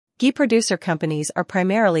Ghee producer companies are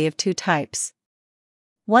primarily of two types.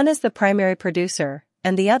 One is the primary producer,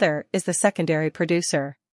 and the other is the secondary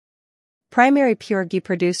producer. Primary pure ghee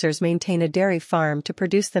producers maintain a dairy farm to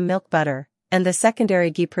produce the milk butter, and the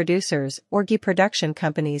secondary ghee producers or ghee production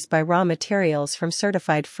companies buy raw materials from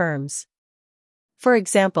certified firms. For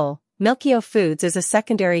example, Milkio Foods is a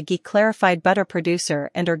secondary ghee clarified butter producer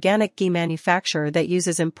and organic ghee manufacturer that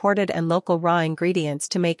uses imported and local raw ingredients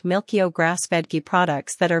to make Milkio grass-fed ghee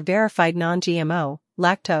products that are verified non-GMO,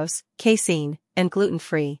 lactose, casein, and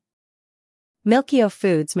gluten-free. Milkio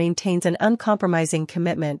Foods maintains an uncompromising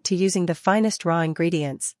commitment to using the finest raw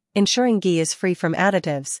ingredients, ensuring ghee is free from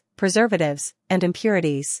additives, preservatives, and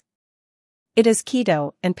impurities. It is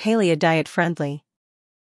keto and paleo diet friendly.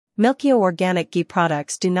 Milkio organic ghee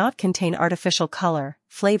products do not contain artificial color,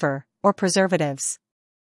 flavor, or preservatives.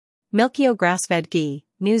 Milkio grass-fed ghee,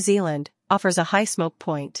 New Zealand, offers a high smoke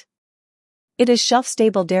point. It is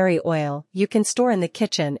shelf-stable dairy oil you can store in the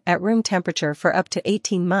kitchen at room temperature for up to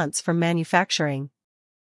 18 months from manufacturing.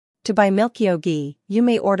 To buy Milkio ghee, you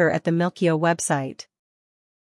may order at the Milkio website.